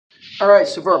All right,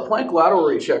 so for our plank lateral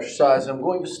reach exercise, I'm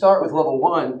going to start with level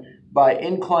 1 by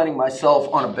inclining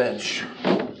myself on a bench.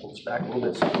 Pull this back a little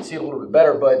bit so you can see it a little bit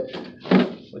better, but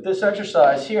with this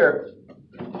exercise here,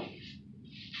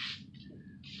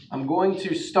 I'm going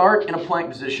to start in a plank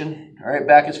position. All right,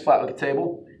 back is flat like a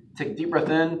table. Take a deep breath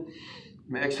in,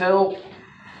 exhale,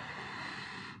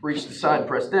 reach to the side and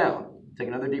press down. Take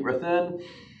another deep breath in,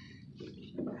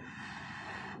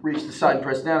 reach to the side and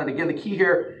press down. And again, the key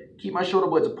here, keep my shoulder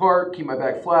blades apart, keep my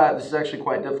back flat. This is actually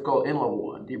quite difficult in level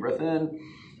 1. Deep breath in,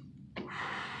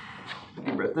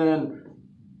 deep breath in.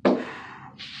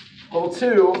 Level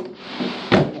 2,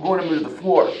 we're going to move to the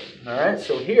floor. All right,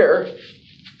 so here,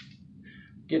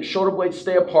 get shoulder blades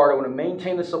stay apart. I want to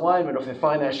maintain this alignment. If I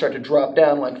find that I start to drop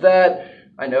down like that,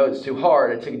 I know it's too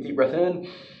hard. I take a deep breath in.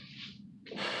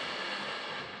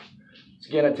 So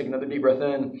again, I take another deep breath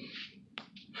in.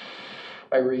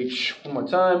 I reach one more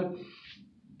time.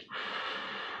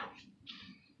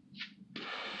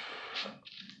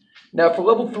 Now for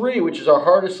level 3, which is our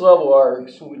hardest level,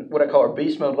 what I call our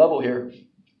beast mode level here,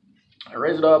 I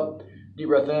raise it up, deep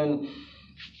breath in,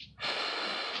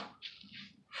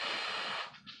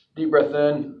 deep breath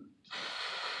in.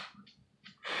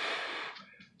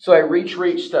 So I reach,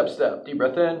 step, step. Deep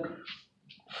breath in,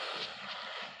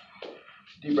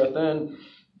 deep breath in,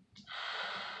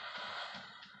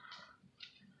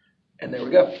 and there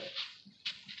we go.